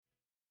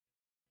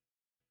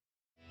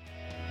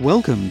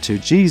Welcome to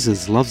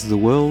Jesus Loves the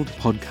World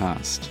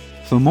podcast.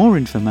 For more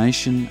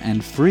information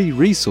and free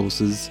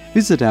resources,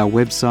 visit our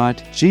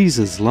website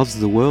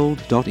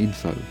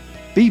jesuslovestheworld.info.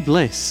 Be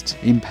blessed,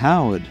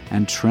 empowered,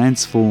 and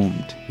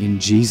transformed in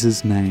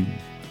Jesus' name.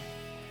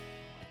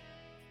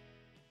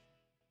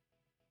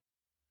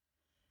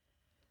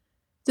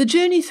 The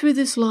journey through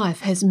this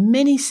life has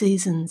many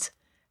seasons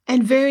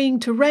and varying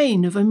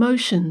terrain of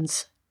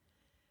emotions.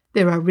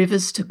 There are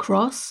rivers to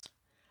cross,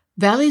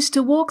 valleys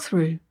to walk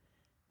through,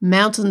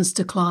 mountains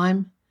to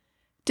climb,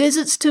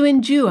 deserts to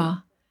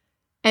endure,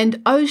 and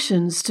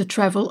oceans to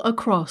travel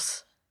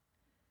across.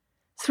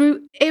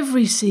 Through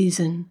every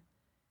season,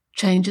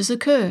 changes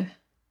occur.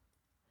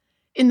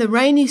 In the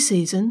rainy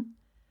season,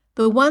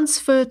 the once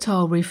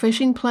fertile,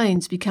 refreshing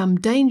plains become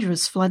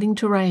dangerous flooding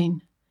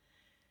terrain.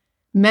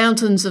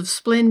 Mountains of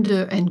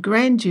splendour and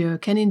grandeur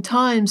can, in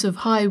times of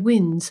high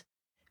winds,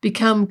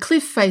 become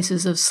cliff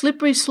faces of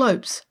slippery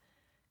slopes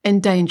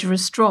and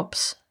dangerous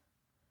drops.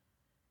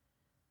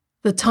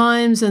 The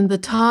times and the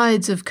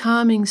tides of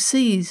calming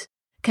seas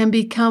can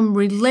become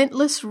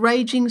relentless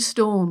raging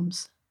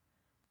storms.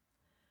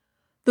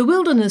 The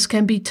wilderness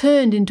can be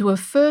turned into a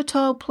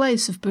fertile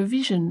place of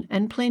provision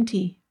and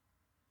plenty.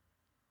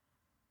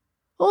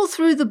 All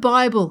through the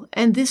Bible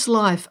and this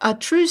life are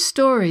true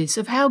stories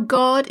of how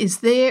God is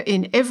there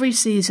in every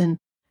season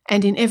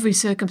and in every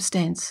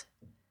circumstance.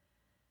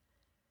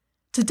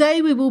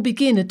 Today we will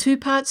begin a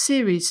two-part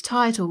series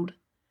titled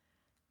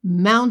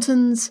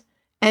Mountains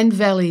and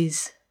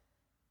Valleys.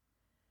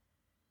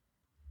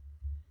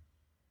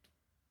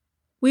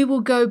 We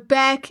will go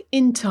back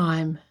in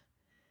time,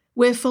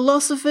 where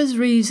philosophers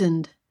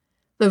reasoned,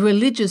 the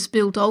religious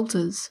built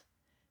altars,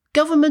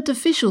 government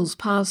officials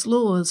passed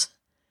laws,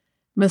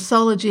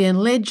 mythology and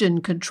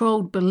legend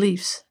controlled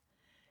beliefs,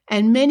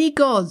 and many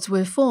gods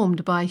were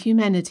formed by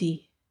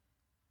humanity.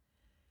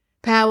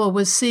 Power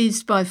was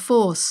seized by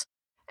force,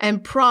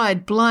 and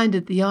pride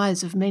blinded the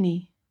eyes of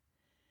many.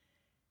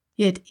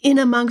 Yet in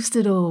amongst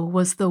it all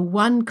was the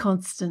one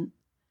constant,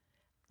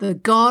 the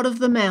God of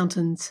the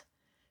mountains,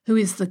 who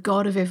is the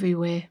God of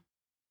everywhere.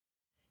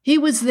 He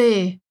was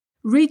there,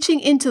 reaching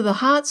into the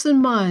hearts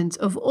and minds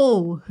of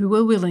all who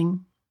were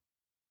willing.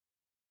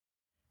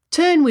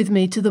 Turn with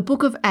me to the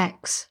book of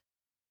Acts.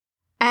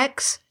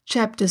 Acts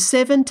chapter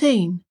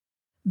 17,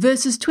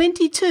 verses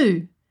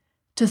 22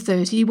 to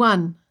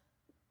 31.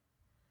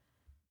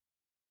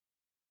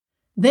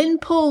 Then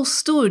Paul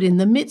stood in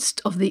the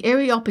midst of the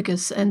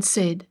Areopagus and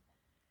said,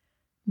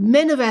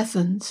 Men of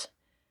Athens,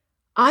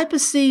 I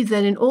perceive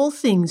that in all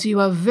things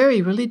you are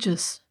very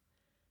religious.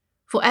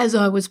 For as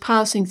I was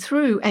passing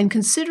through and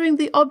considering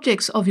the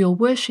objects of your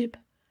worship,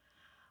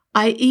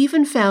 I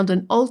even found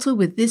an altar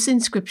with this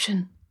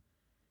inscription,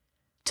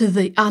 To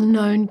the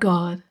unknown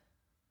God.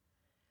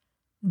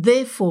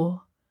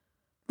 Therefore,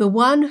 the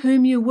one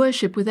whom you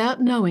worship without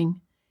knowing,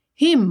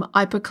 him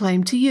I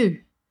proclaim to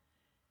you.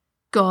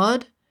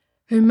 God,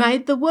 who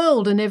made the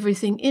world and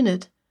everything in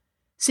it,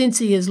 since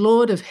he is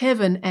Lord of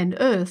heaven and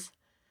earth,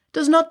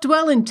 does not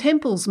dwell in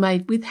temples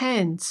made with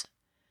hands.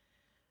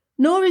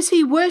 Nor is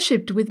he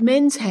worshipped with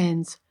men's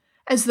hands,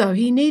 as though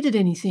he needed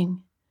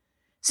anything,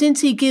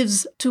 since he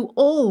gives to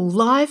all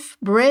life,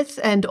 breath,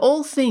 and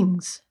all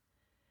things.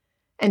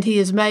 And he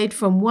has made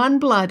from one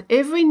blood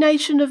every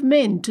nation of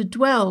men to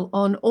dwell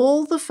on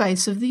all the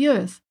face of the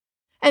earth,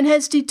 and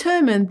has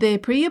determined their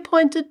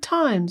pre-appointed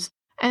times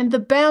and the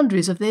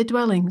boundaries of their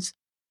dwellings,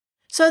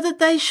 so that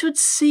they should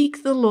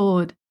seek the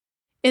Lord,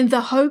 in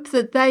the hope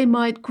that they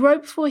might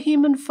grope for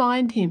him and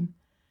find him,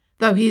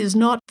 though he is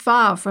not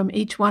far from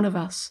each one of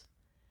us.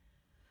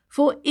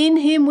 For in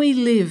him we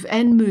live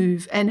and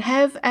move and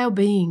have our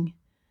being,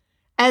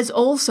 as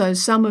also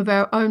some of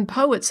our own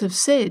poets have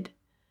said,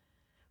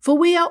 for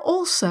we are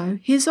also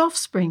his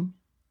offspring.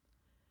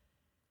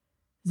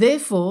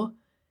 Therefore,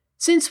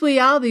 since we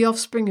are the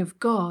offspring of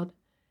God,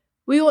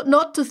 we ought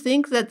not to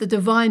think that the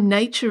divine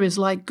nature is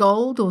like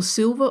gold or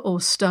silver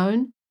or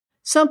stone,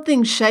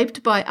 something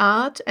shaped by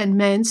art and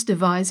man's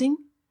devising.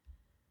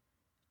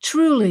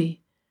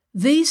 Truly,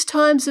 these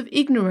times of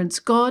ignorance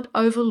God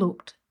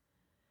overlooked,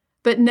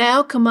 but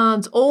now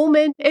commands all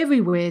men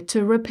everywhere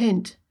to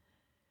repent,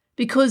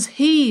 because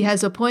he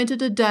has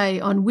appointed a day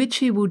on which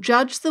he will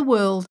judge the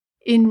world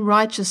in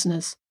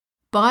righteousness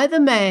by the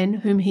man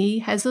whom he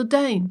has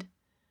ordained.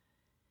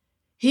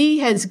 He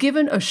has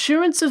given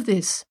assurance of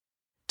this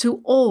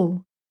to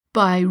all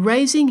by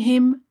raising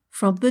him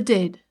from the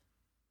dead.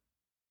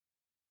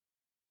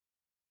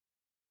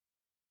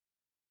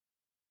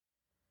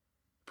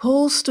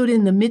 Paul stood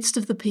in the midst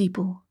of the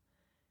people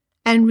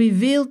and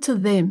revealed to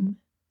them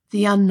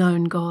the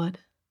unknown God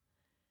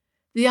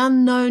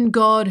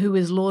who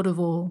is Lord of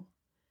all,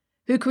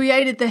 who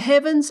created the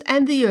heavens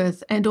and the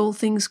earth and all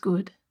things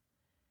good.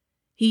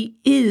 He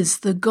is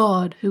the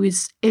God who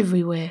is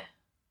everywhere.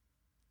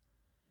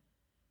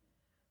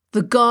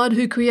 The God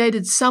who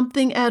created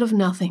something out of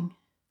nothing.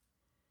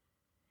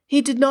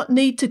 He did not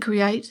need to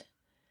create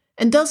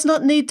and does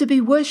not need to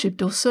be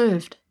worshipped or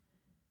served,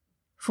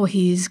 for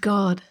he is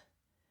God,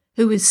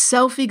 who is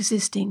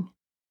self-existing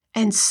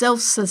and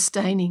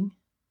self-sustaining.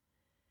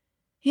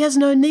 He has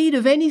no need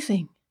of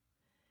anything.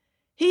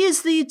 He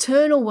is the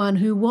eternal one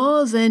who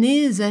was and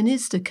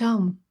is to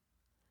come.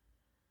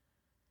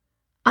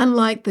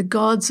 Unlike the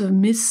gods of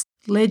myths,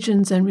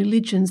 legends, and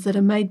religions that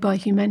are made by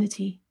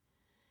humanity,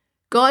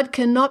 God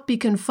cannot be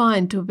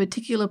confined to a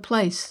particular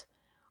place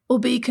or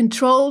be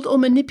controlled or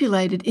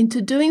manipulated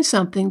into doing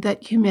something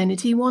that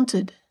humanity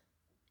wanted.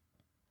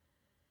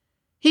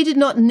 He did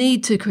not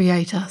need to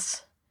create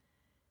us,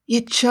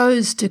 yet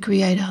chose to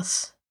create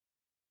us,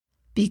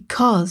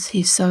 because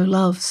he so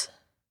loves.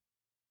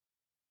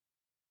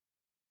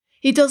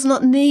 He does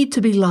not need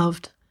to be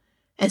loved,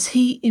 as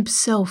he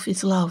himself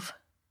is love.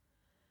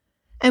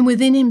 And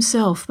within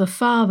himself, the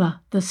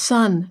Father, the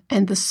Son,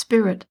 and the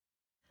Spirit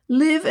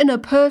live in a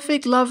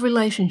perfect love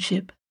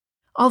relationship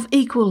of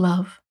equal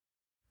love,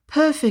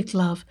 perfect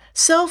love,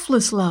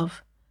 selfless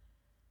love,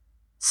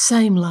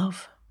 same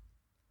love.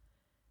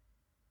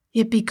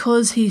 Yet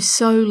because he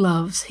so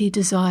loves, he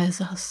desires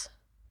us.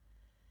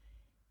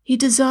 He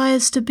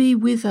desires to be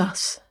with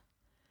us,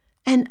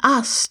 and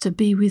us to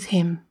be with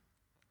him,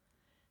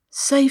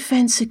 safe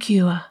and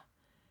secure,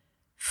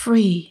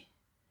 free,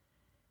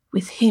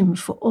 with him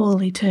for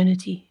all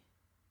eternity.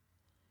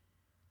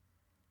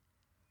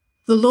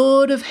 The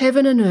Lord of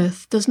heaven and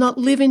earth does not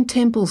live in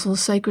temples or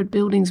sacred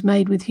buildings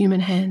made with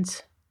human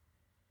hands.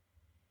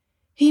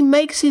 He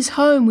makes his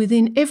home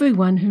within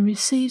everyone who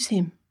receives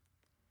him.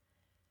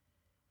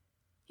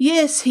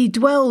 Yes, he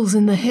dwells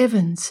in the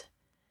heavens,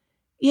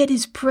 yet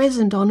is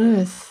present on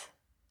earth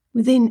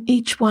within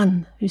each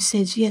one who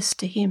says yes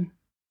to him.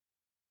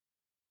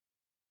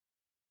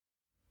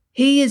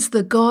 He is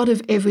the God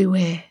of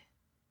everywhere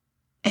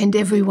and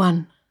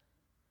everyone.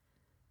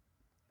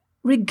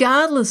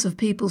 Regardless of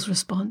people's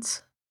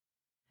response,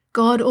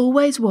 God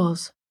always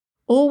was,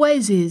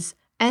 always is,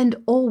 and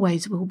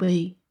always will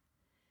be.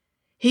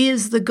 He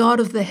is the God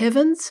of the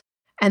heavens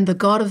and the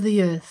God of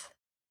the earth.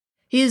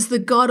 He is the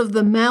God of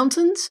the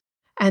mountains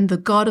and the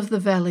God of the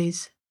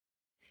valleys.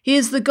 He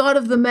is the God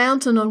of the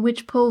mountain on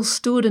which Paul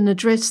stood and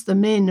addressed the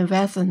men of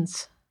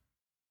Athens.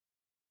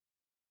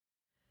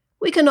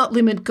 We cannot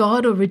limit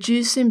God or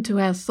reduce him to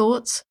our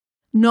thoughts,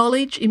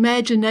 knowledge,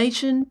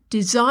 imagination,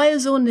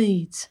 desires, or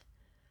needs.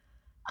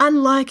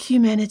 Unlike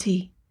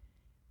humanity,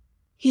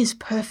 he is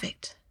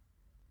perfect.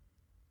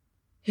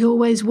 He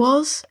always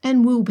was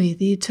and will be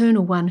the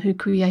eternal one who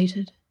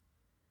created.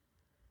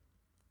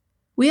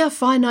 We are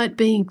finite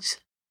beings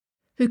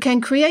who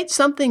can create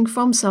something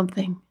from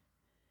something.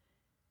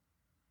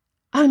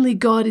 Only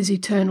God is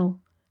eternal,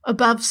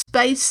 above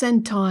space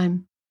and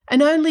time,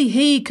 and only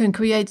he can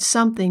create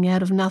something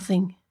out of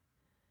nothing.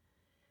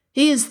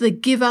 He is the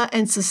giver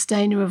and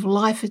sustainer of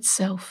life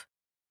itself,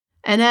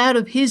 and out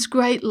of his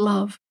great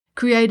love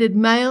created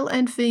male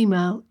and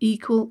female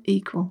equal,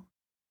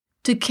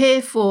 to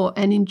care for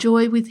and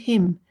enjoy with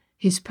him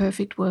his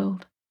perfect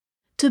world,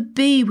 to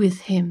be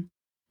with him,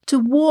 to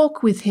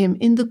walk with him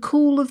in the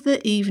cool of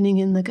the evening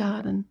in the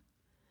garden.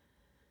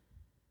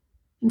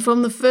 And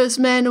from the first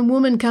man and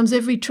woman comes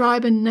every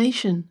tribe and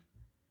nation.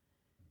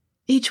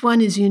 Each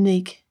one is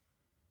unique,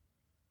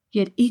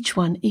 yet each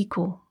one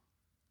equal.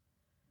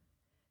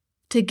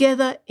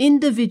 Together,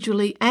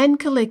 individually and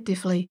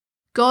collectively,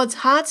 God's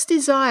heart's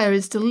desire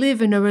is to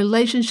live in a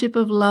relationship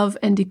of love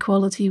and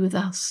equality with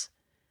us,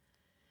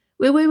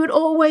 where we would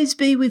always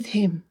be with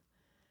him,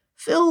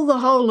 fill the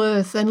whole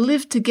earth and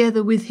live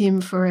together with him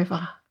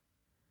forever.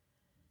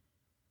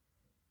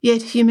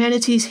 Yet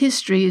humanity's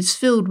history is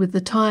filled with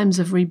the times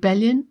of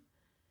rebellion,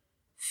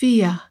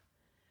 fear,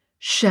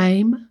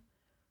 shame,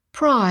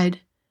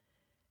 pride,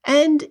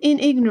 and in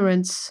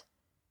ignorance,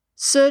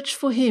 search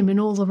for him in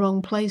all the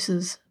wrong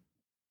places.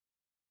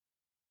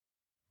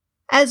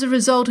 As a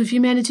result of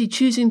humanity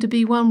choosing to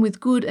be one with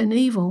good and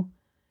evil,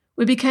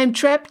 we became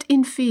trapped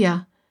in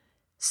fear,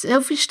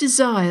 selfish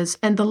desires,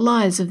 and the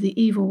lies of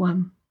the evil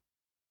one.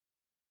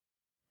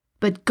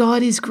 But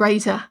God is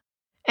greater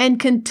and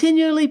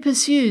continually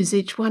pursues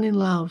each one in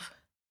love.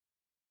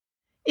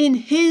 In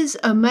his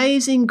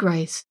amazing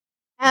grace,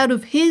 out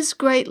of his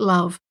great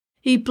love,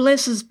 he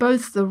blesses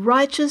both the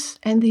righteous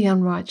and the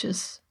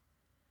unrighteous.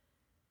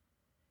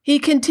 He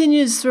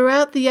continues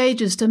throughout the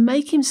ages to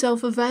make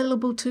himself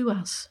available to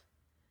us.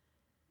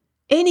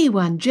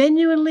 Anyone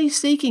genuinely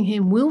seeking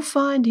him will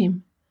find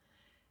him,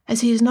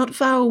 as he is not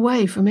far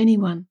away from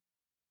anyone.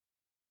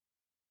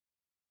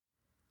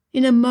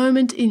 In a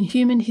moment in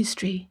human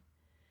history,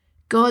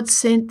 God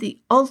sent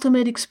the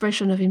ultimate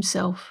expression of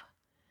himself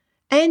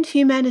and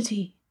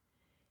humanity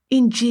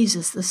in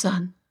Jesus the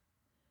Son.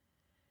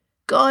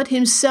 God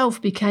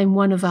himself became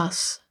one of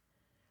us.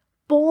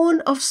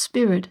 Born of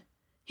Spirit,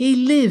 he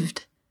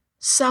lived,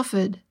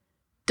 suffered,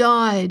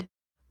 died,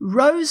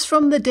 rose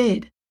from the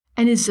dead,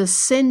 and is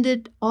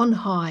ascended on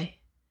high.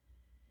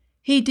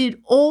 He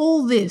did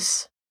all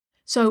this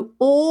so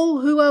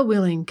all who are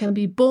willing can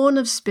be born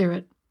of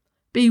Spirit,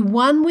 be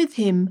one with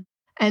him,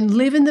 and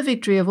live in the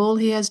victory of all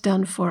he has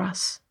done for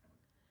us.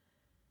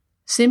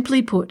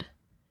 Simply put,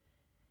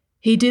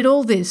 he did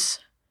all this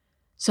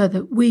so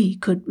that we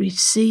could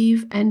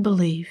receive and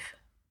believe.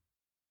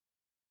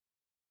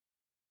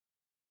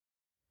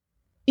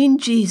 In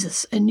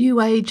Jesus, a new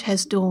age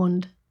has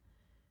dawned.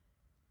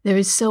 There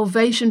is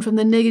salvation from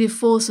the negative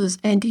forces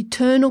and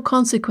eternal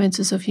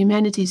consequences of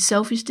humanity's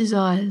selfish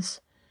desires.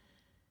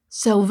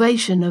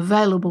 Salvation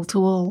available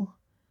to all.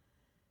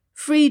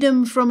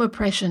 Freedom from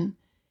oppression,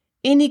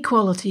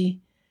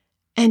 inequality,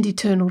 and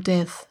eternal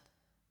death.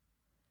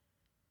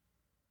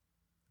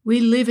 We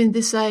live in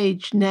this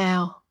age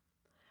now,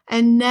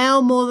 and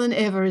now more than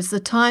ever is the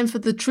time for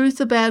the truth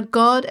about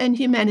God and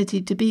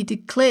humanity to be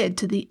declared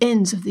to the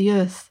ends of the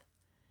earth.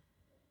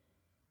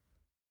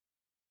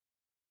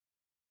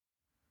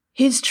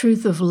 His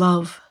truth of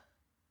love,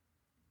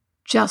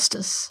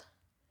 justice,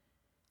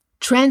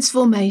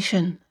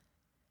 transformation,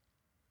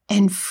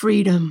 and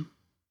freedom.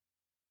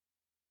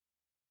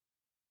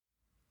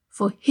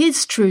 For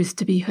His truth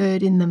to be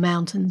heard in the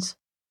mountains,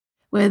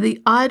 where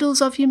the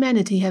idols of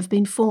humanity have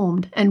been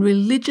formed and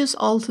religious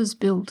altars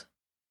built.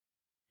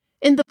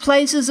 In the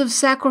places of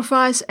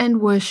sacrifice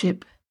and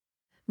worship,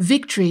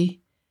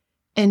 victory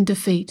and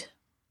defeat.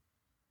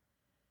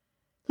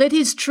 Let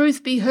His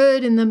truth be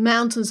heard in the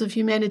mountains of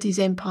humanity's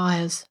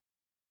empires,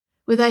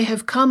 where they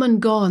have come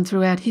and gone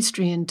throughout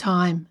history and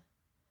time.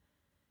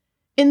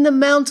 In the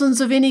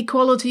mountains of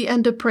inequality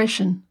and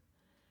oppression,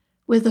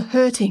 where the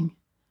hurting,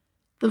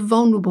 the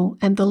vulnerable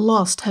and the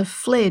lost have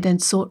fled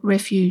and sought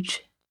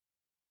refuge.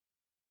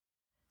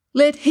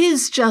 Let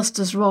His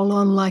justice roll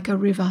on like a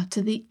river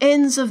to the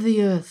ends of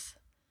the earth.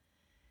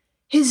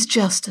 His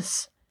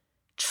justice,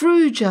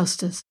 true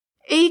justice,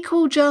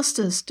 equal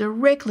justice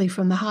directly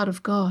from the heart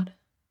of God.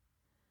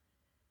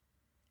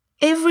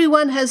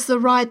 Everyone has the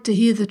right to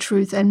hear the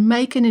truth and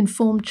make an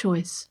informed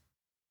choice,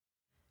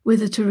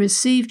 whether to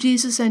receive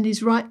Jesus and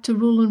His right to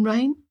rule and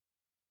reign,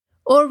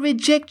 or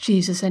reject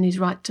Jesus and His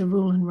right to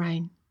rule and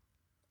reign.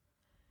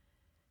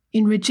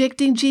 In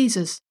rejecting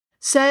Jesus,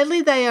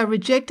 sadly, they are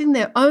rejecting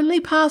their only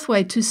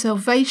pathway to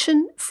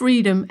salvation,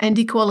 freedom, and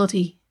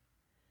equality.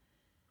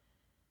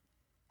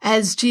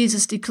 As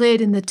Jesus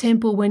declared in the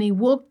temple when He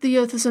walked the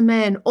earth as a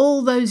man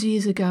all those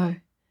years ago,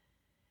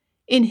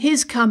 in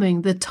His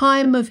coming, the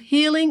time of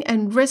healing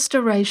and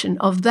restoration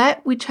of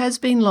that which has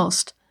been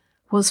lost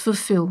was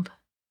fulfilled.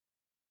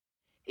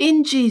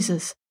 In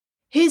Jesus,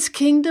 His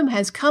kingdom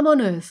has come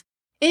on earth,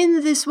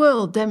 in this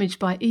world damaged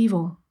by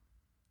evil.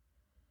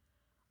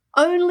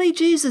 Only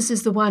Jesus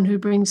is the one who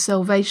brings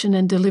salvation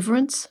and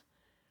deliverance,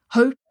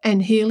 hope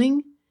and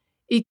healing,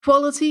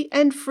 equality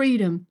and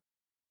freedom,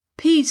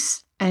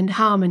 peace and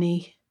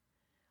harmony.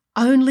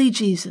 Only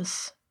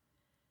Jesus.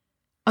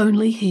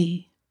 Only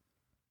He.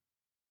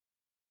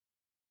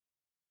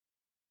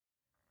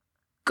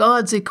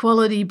 God's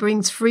equality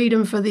brings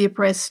freedom for the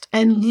oppressed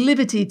and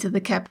liberty to the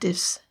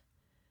captives.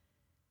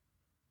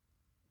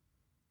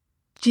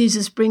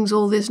 Jesus brings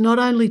all this not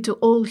only to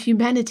all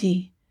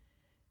humanity,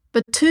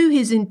 but to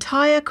His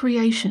entire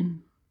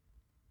creation.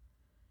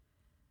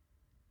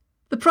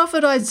 The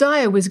prophet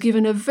Isaiah was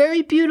given a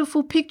very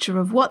beautiful picture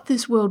of what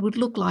this world would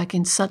look like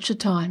in such a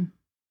time.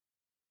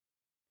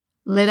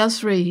 Let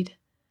us read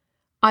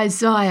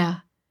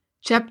Isaiah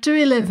chapter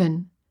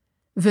 11,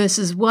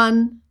 verses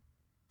 1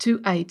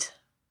 to 8.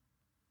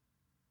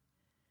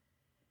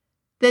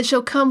 There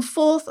shall come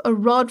forth a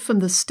rod from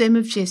the stem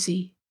of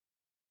Jesse,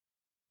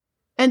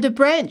 and a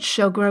branch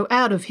shall grow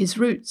out of his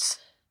roots.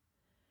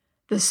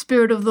 The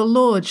Spirit of the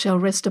Lord shall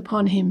rest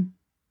upon him,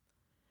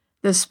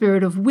 the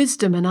Spirit of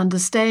wisdom and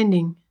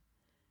understanding,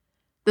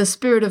 the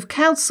Spirit of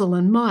counsel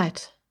and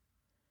might,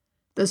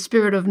 the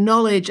Spirit of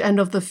knowledge and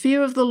of the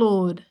fear of the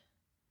Lord.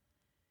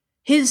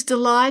 His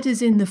delight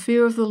is in the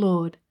fear of the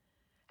Lord,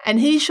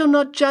 and he shall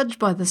not judge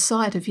by the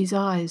sight of his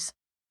eyes,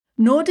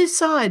 nor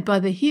decide by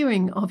the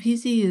hearing of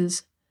his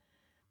ears.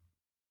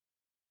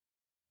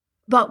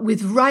 But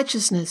with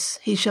righteousness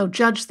he shall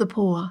judge the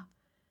poor,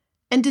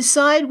 and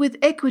decide with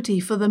equity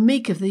for the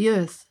meek of the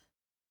earth.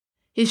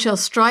 He shall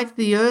strike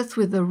the earth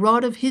with the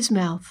rod of his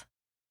mouth,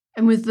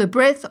 and with the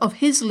breath of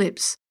his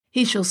lips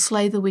he shall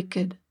slay the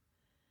wicked.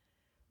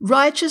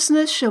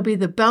 Righteousness shall be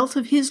the belt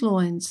of his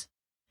loins,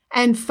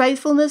 and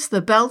faithfulness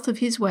the belt of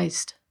his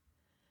waist.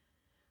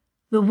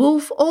 The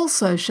wolf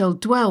also shall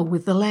dwell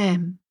with the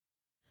lamb.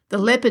 The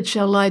leopard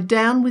shall lie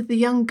down with the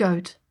young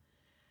goat,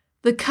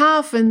 the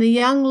calf and the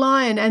young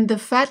lion and the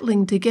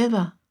fatling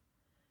together.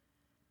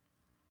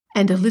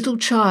 And a little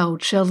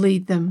child shall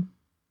lead them.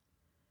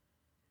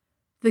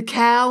 The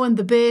cow and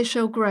the bear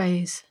shall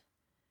graze.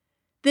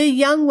 Their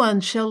young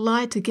ones shall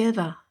lie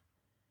together,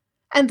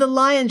 and the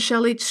lion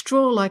shall eat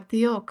straw like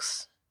the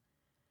ox.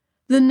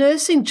 The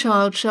nursing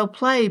child shall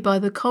play by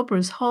the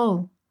cobra's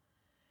hole,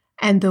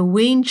 and the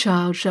weaned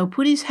child shall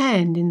put his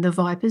hand in the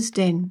viper's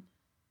den.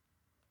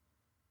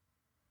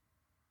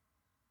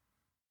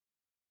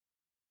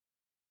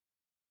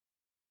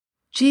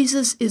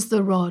 Jesus is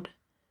the rod,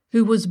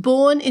 who was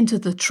born into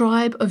the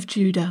tribe of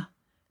Judah,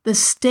 the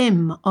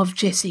stem of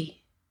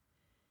Jesse.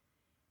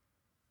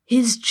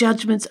 His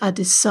judgments are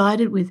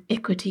decided with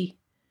equity,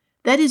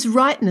 that is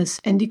rightness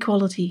and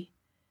equality,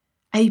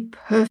 a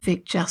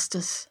perfect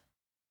justice.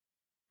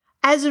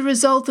 As a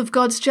result of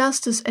God's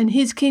justice and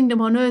His kingdom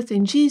on earth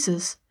in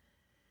Jesus,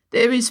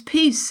 there is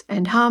peace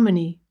and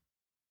harmony.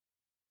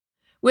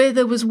 Where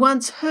there was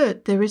once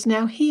hurt, there is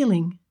now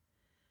healing.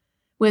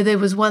 Where there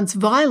was once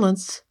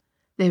violence,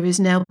 there is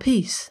now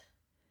peace.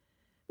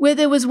 Where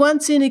there was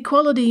once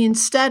inequality in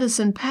status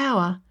and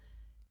power,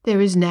 there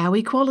is now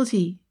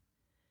equality.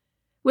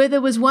 Where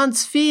there was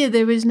once fear,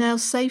 there is now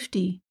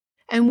safety.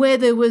 And where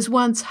there was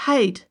once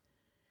hate,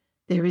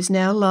 there is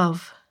now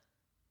love.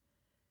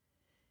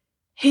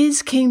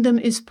 His kingdom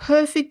is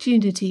perfect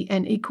unity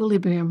and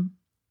equilibrium.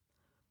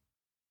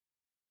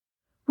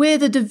 Where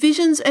the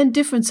divisions and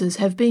differences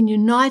have been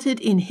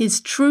united in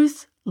His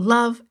truth,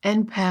 love,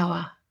 and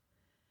power.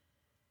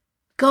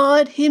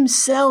 God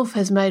Himself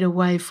has made a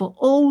way for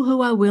all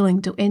who are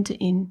willing to enter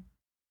in.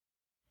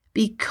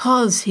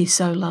 Because He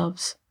so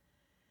loves.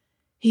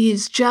 He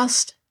is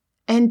just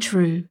and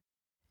true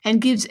and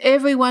gives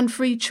everyone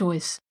free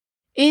choice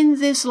in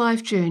this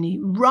life journey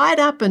right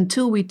up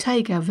until we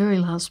take our very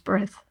last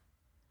breath.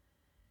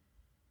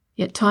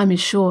 Yet time is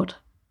short.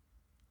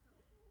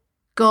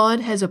 God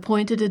has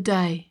appointed a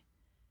day,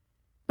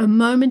 a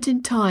moment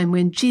in time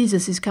when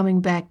Jesus is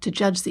coming back to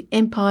judge the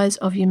empires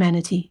of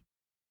humanity,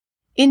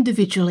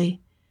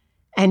 individually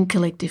and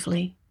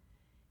collectively,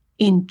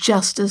 in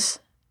justice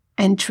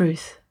and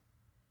truth.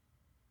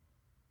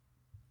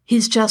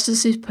 His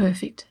justice is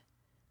perfect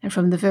and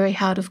from the very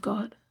heart of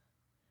God,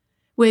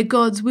 where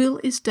God's will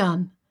is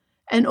done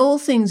and all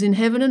things in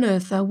heaven and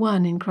earth are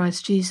one in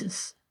Christ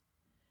Jesus,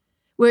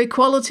 where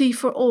equality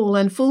for all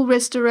and full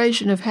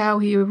restoration of how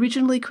He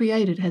originally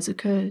created has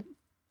occurred.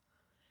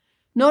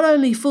 Not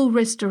only full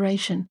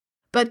restoration,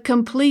 but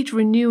complete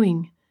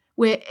renewing,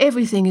 where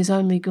everything is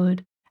only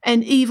good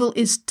and evil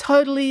is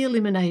totally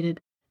eliminated,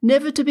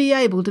 never to be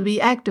able to be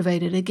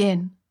activated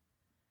again.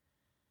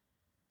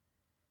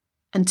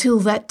 Until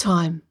that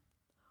time,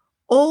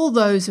 all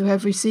those who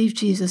have received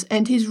Jesus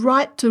and His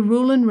right to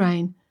rule and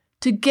reign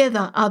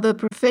together are the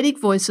prophetic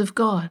voice of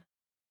God,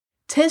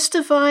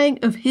 testifying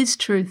of His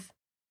truth,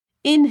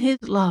 in His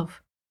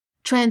love,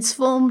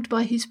 transformed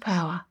by His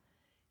power,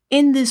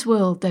 in this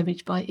world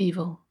damaged by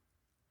evil.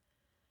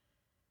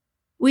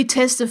 We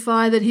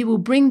testify that He will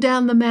bring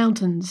down the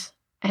mountains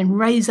and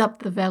raise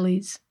up the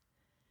valleys.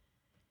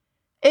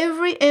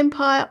 Every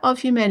empire of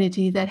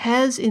humanity that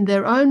has in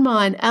their own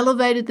mind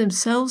elevated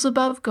themselves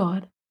above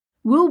God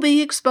will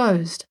be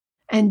exposed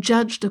and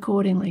judged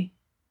accordingly.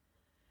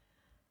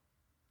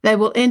 They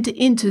will enter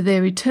into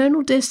their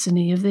eternal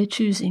destiny of their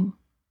choosing.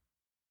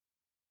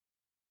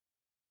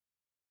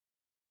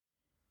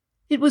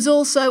 It was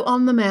also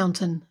on the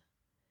mountain,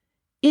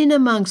 in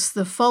amongst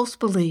the false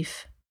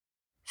belief,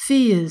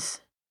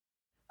 fears,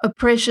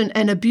 oppression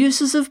and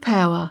abuses of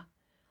power,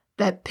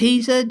 that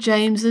Peter,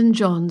 James and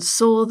John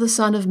saw the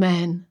Son of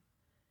Man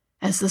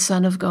as the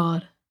Son of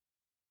God.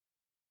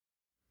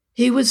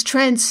 He was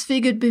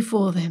transfigured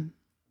before them,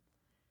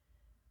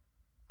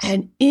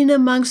 and in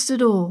amongst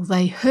it all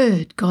they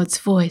heard God's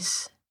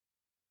voice.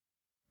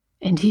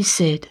 And He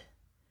said,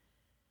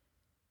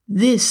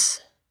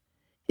 "This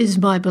is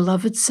my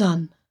beloved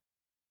Son.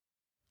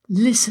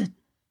 Listen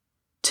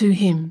to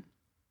Him."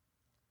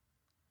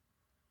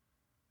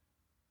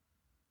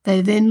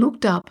 They then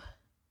looked up,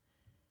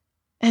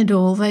 and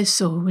all they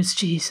saw was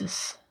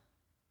Jesus.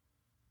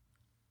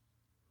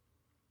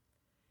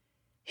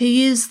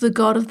 He is the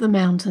God of the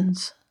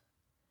mountains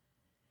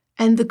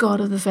and the God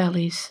of the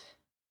valleys.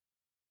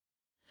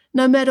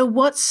 No matter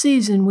what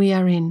season we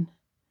are in,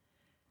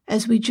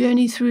 as we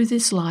journey through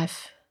this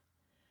life,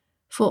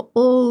 for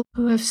all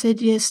who have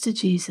said yes to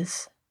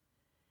Jesus,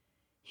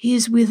 He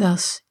is with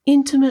us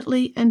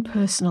intimately and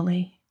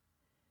personally,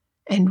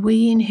 and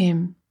we in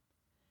Him,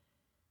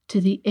 to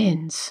the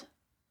ends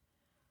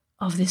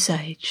of this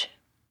age.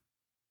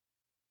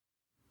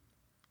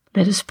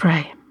 Let us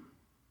pray.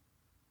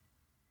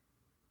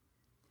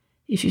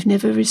 If you've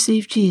never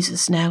received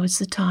Jesus, now is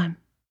the time.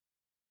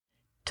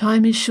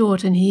 Time is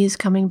short and He is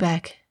coming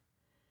back,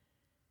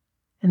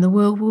 and the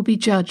world will be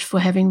judged for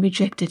having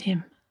rejected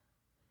Him.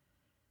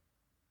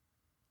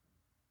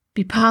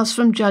 Be passed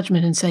from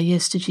judgment and say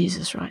yes to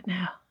Jesus right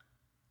now.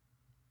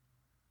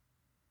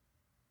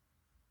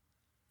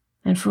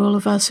 And for all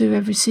of us who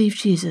have received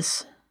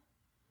Jesus,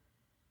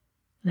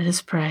 let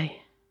us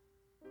pray.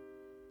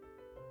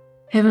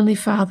 Heavenly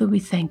Father, we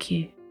thank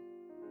You.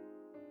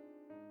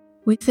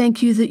 We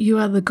thank You that You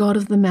are the God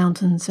of the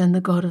mountains and the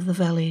God of the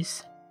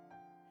valleys.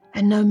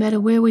 And no matter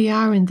where we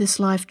are in this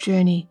life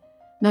journey,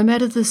 no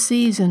matter the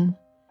season,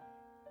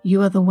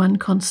 You are the one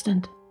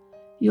constant,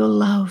 Your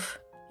love,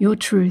 Your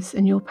truth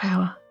and Your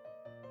power.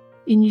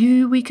 In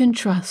You we can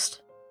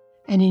trust,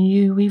 and in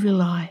You we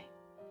rely.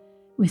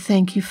 We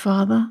thank You,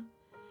 Father,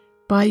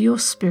 by Your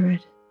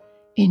Spirit,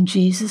 in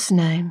Jesus'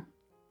 name.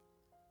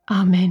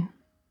 Amen.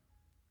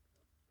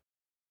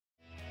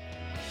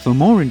 For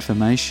more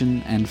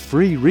information and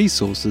free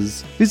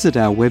resources, visit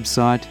our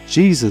website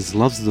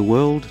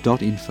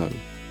jesuslovestheworld.info.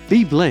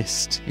 Be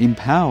blessed,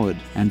 empowered,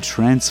 and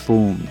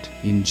transformed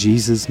in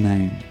Jesus'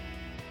 name.